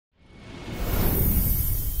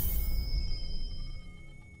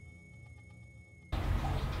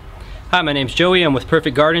Hi, my name's Joey, I'm with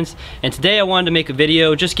Perfect Gardens, and today I wanted to make a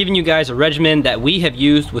video just giving you guys a regimen that we have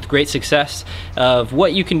used with great success of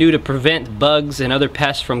what you can do to prevent bugs and other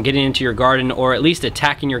pests from getting into your garden or at least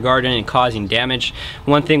attacking your garden and causing damage.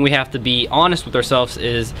 One thing we have to be honest with ourselves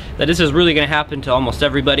is that this is really going to happen to almost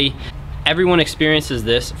everybody. Everyone experiences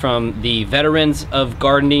this, from the veterans of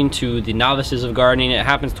gardening to the novices of gardening. It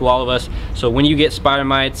happens to all of us. So when you get spider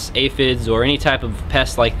mites, aphids, or any type of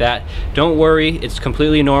pest like that, don't worry, it's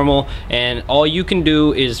completely normal, and all you can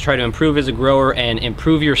do is try to improve as a grower and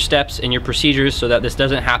improve your steps and your procedures so that this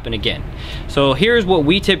doesn't happen again. So here's what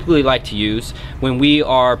we typically like to use when we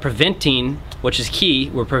are preventing, which is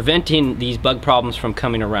key, we're preventing these bug problems from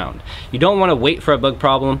coming around. You don't want to wait for a bug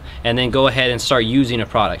problem and then go ahead and start using a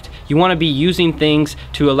product. You want to be using things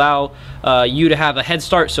to allow you to have a head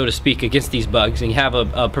start, so to speak, against these bugs, and you have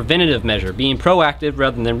a preventative measure. Being proactive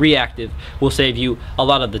rather than reactive will save you a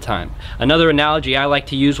lot of the time. Another analogy I like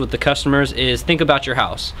to use with the customers is, think about your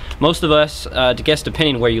house. Most of us, I guess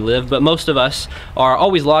depending where you live, but most of us are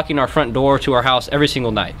always locking our front door to our house every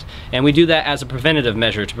single night. And we do that as a preventative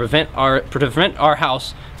measure to prevent our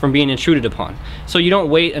house from being intruded upon. So you don't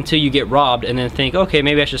wait until you get robbed and then think, okay,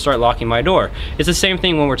 maybe I should start locking my door. It's the same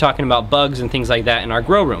thing when we're talking about bugs and things like that in our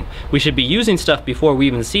grow room. We should be using stuff before we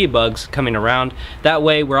even see bugs coming around. That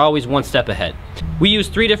way we're always one step ahead. We use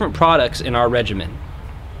 3 different products in our regimen,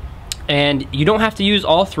 and you don't have to use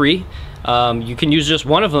all 3. You can use just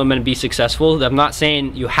one of them and be successful. I'm not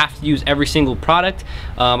saying you have to use every single product.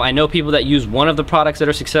 I know people that use one of the products that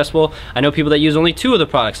are successful. I know people that use only 2 of the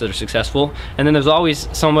products that are successful. And then there's always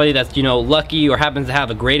somebody that's, you know, lucky or happens to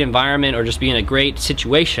have a great environment or just be in a great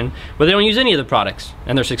situation where they don't use any of the products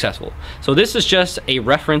and they're successful. So this is just a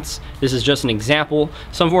reference. This is just an example,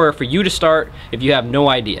 somewhere for you to start if you have no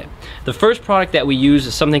idea. The first product that we use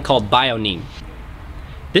is something called BioNeem.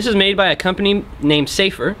 This is made by a company named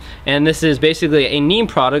Safer, and this is basically a neem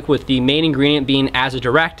product with the main ingredient being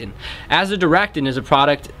azadirachtin. Azadirachtin is a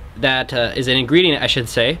product that is an ingredient, I should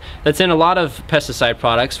say, that's in a lot of pesticide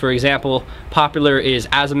products. For example, popular is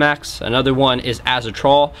Azamax, another one is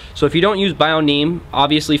Azatrol. So if you don't use BioNeem,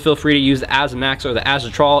 obviously feel free to use the Azamax or the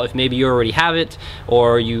Azatrol if maybe you already have it,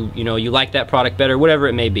 or you like that product better, whatever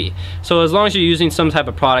it may be. So as long as you're using some type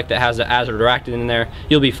of product that has the azadirachtin in there,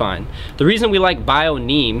 you'll be fine. The reason we like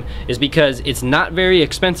BioNeem is because it's not very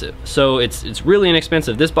expensive. So it's really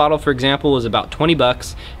inexpensive. This bottle, for example, is about 20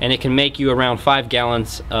 bucks, and it can make you around 5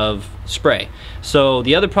 gallons of spray. So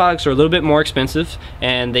the other products are a little bit more expensive,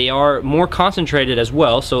 and they are more concentrated as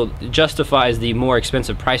well, so it justifies the more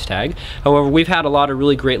expensive price tag. However, we've had a lot of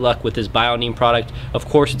really great luck with this BioNeem product. Of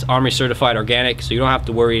course, it's Army certified organic, so you don't have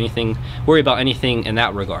to worry about anything in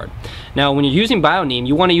that regard. Now, when you're using BioNeem,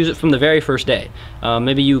 you want to use it from the very first day.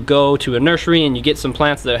 Maybe you go to a nursery and you get some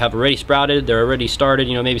plants that have already sprouted, they're already started,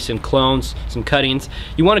 maybe some clones, some cuttings.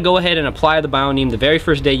 You want to go ahead and apply the BioNeem the very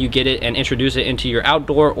first day you get it and introduce it into your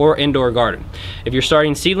outdoor or indoor garden. If you're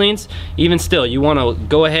starting seedlings, even still, you want to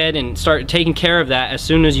go ahead and start taking care of that as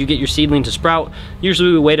soon as you get your seedling to sprout.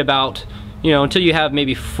 Usually we wait about, until you have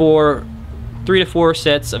maybe 3 to 4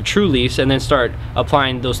 sets of true leaves, and then start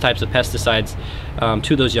applying those types of pesticides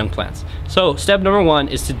to those young plants. So step number 1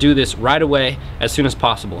 is to do this right away, as soon as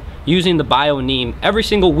possible, using the BioNeem every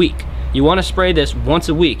single week. You want to spray this once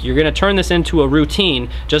a week. You're going to turn this into a routine,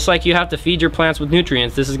 just like you have to feed your plants with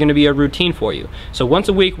nutrients. This is going to be a routine for you. So once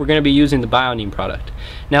a week, we're going to be using the BioNeem product.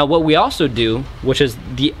 Now, what we also do, which is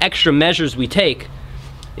the extra measures we take,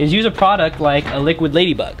 is use a product like a liquid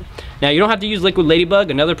ladybug. Now, you don't have to use liquid ladybug.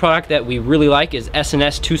 Another product that we really like is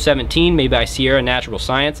SNS 217, made by Sierra Natural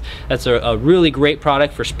Science. That's a really great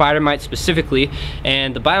product for spider mites specifically,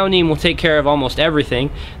 and the BioNeem will take care of almost everything.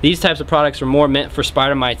 These types of products are more meant for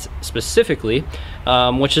spider mites specifically,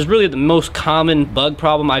 which is really the most common bug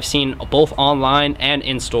problem I've seen both online and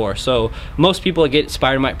in store. So most people get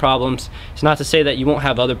spider mite problems. It's not to say that you won't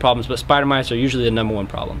have other problems, but spider mites are usually the #1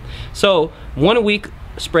 problem. So 1 a week,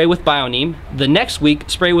 spray with BioNeem. The next week,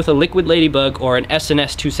 spray with a liquid ladybug or an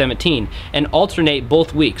SNS 217, and alternate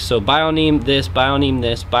both weeks. So BioNeem this, BioNeem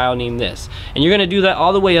this, BioNeem this. And you're going to do that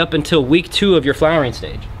all the way up until week 2 of your flowering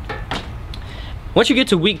stage. Once you get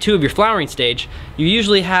to week 2 of your flowering stage, you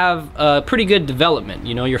usually have pretty good development.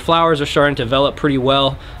 Your flowers are starting to develop pretty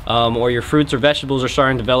well, or your fruits or vegetables are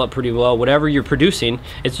starting to develop pretty well. Whatever you're producing,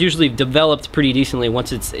 it's usually developed pretty decently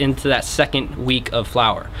once it's into that 2nd week of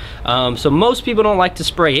flower. So most people don't like to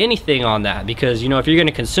spray anything on that, because if you're going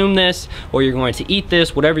to consume this or you're going to eat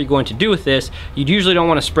this, whatever you're going to do with this, you usually don't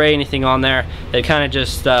want to spray anything on there that kind of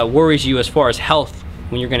just worries you as far as health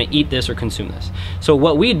when you're going to eat this or consume this. So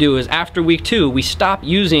what we do is, after week 2, we stop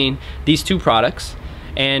using these 2 products,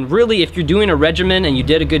 And really, if you're doing a regimen and you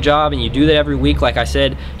did a good job and you do that every week, like I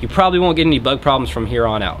said, you probably won't get any bug problems from here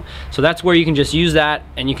on out. So that's where you can just use that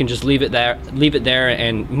and you can just leave it there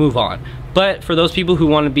and move on. But for those people who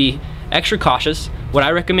want to be extra cautious, what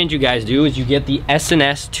I recommend you guys do is you get the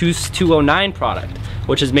SNS 209 product,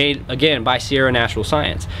 which is made, again, by Sierra Natural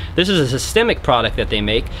Science. This is a systemic product that they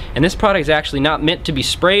make, and this product is actually not meant to be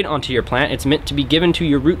sprayed onto your plant. It's meant to be given to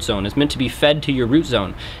your root zone. It's meant to be fed to your root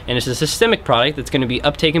zone. And it's a systemic product that's going to be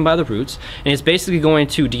uptaken by the roots, and it's basically going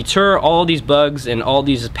to deter all these bugs and all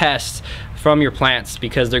these pests from your plants,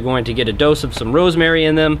 because they're going to get a dose of some rosemary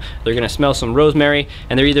in them. They're going to smell some rosemary,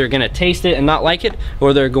 and they're either going to taste it and not like it,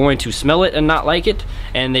 or they're going to smell it and not like it,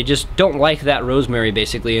 and they just don't like that rosemary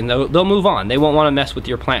basically, and they'll move on. They won't want to mess with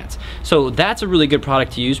your plants. So that's a really good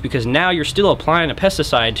product to use, because now you're still applying a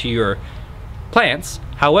pesticide to your plants.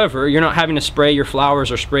 However, you're not having to spray your flowers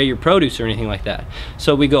or spray your produce or anything like that.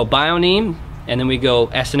 So we go BioNeem, and then we go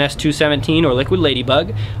SNS 217 or liquid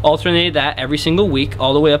ladybug, alternated that every single week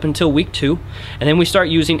all the way up until week 2, and then we start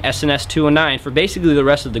using SNS 209 for basically the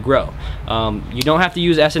rest of the grow. You don't have to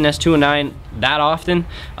use SNS 209 that often.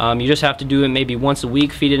 You just have to do it maybe once a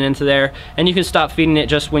week, feed it into there, and you can stop feeding it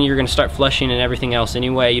just when you're going to start flushing and everything else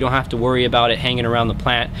anyway. You don't have to worry about it hanging around the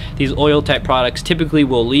plant. These oil type products typically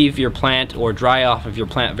will leave your plant or dry off of your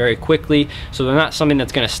plant very quickly, so they're not something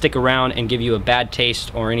that's going to stick around and give you a bad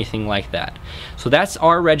taste or anything like that. So that's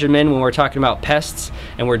our regimen when we're talking about pests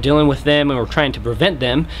and we're dealing with them and we're trying to prevent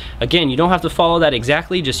them. Again, you don't have to follow that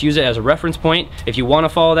exactly, just use it as a reference point. If you want to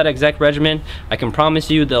follow that exact regimen, I can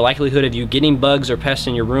promise you the likelihood of you getting bugs or pests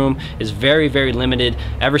in your room is very, very limited.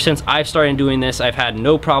 Ever since I've started doing this, I've had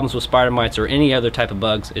no problems with spider mites or any other type of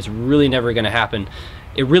bugs. It's really never going to happen.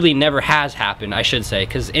 It really never has happened, I should say,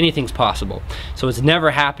 because anything's possible. So it's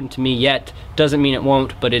never happened to me yet. Doesn't mean it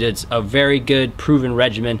won't, but it is a very good proven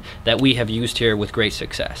regimen that we have used here with great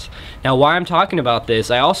success. Now, while I'm talking about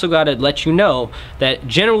this, I also got to let you know that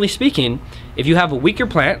generally speaking, if you have a weaker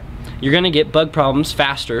plant, you're going to get bug problems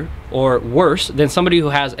faster or worse than somebody who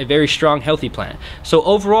has a very strong, healthy plant. So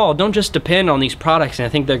overall, don't just depend on these products and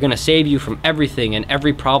think they're going to save you from everything and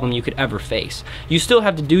every problem you could ever face. You still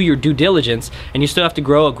have to do your due diligence, and you still have to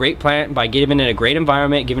grow a great plant by giving it a great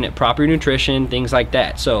environment, giving it proper nutrition, things like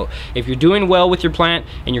that. So if you're doing well with your plant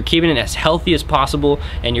and you're keeping it as healthy as possible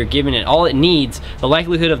and you're giving it all it needs, the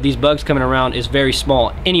likelihood of these bugs coming around is very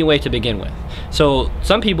small anyway to begin with. So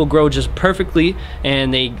some people grow just perfectly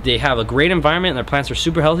and they have a great environment and their plants are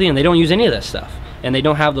super healthy and they don't use any of that stuff, and they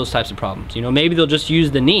don't have those types of problems. You know, maybe they'll just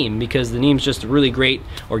use the neem because the neem's just a really great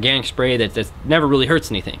organic spray that never really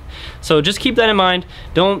hurts anything. So just keep that in mind.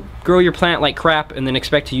 Don't grow your plant like crap and then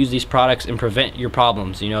expect to use these products and prevent your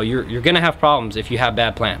problems. You know, you're gonna have problems if you have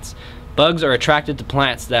bad plants. Bugs are attracted to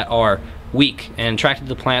plants that are weak and attracted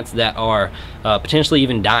to plants that are potentially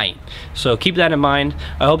even dying. So keep that in mind.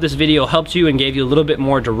 I hope this video helped you and gave you a little bit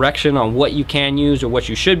more direction on what you can use or what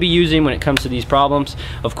you should be using when it comes to these problems.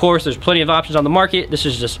 Of course, there's plenty of options on the market. This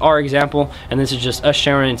is just our example, and this is just us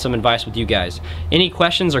sharing some advice with you guys. Any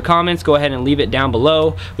questions or comments, go ahead and leave it down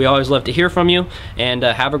below. We always love to hear from you, and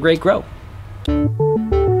have a great grow.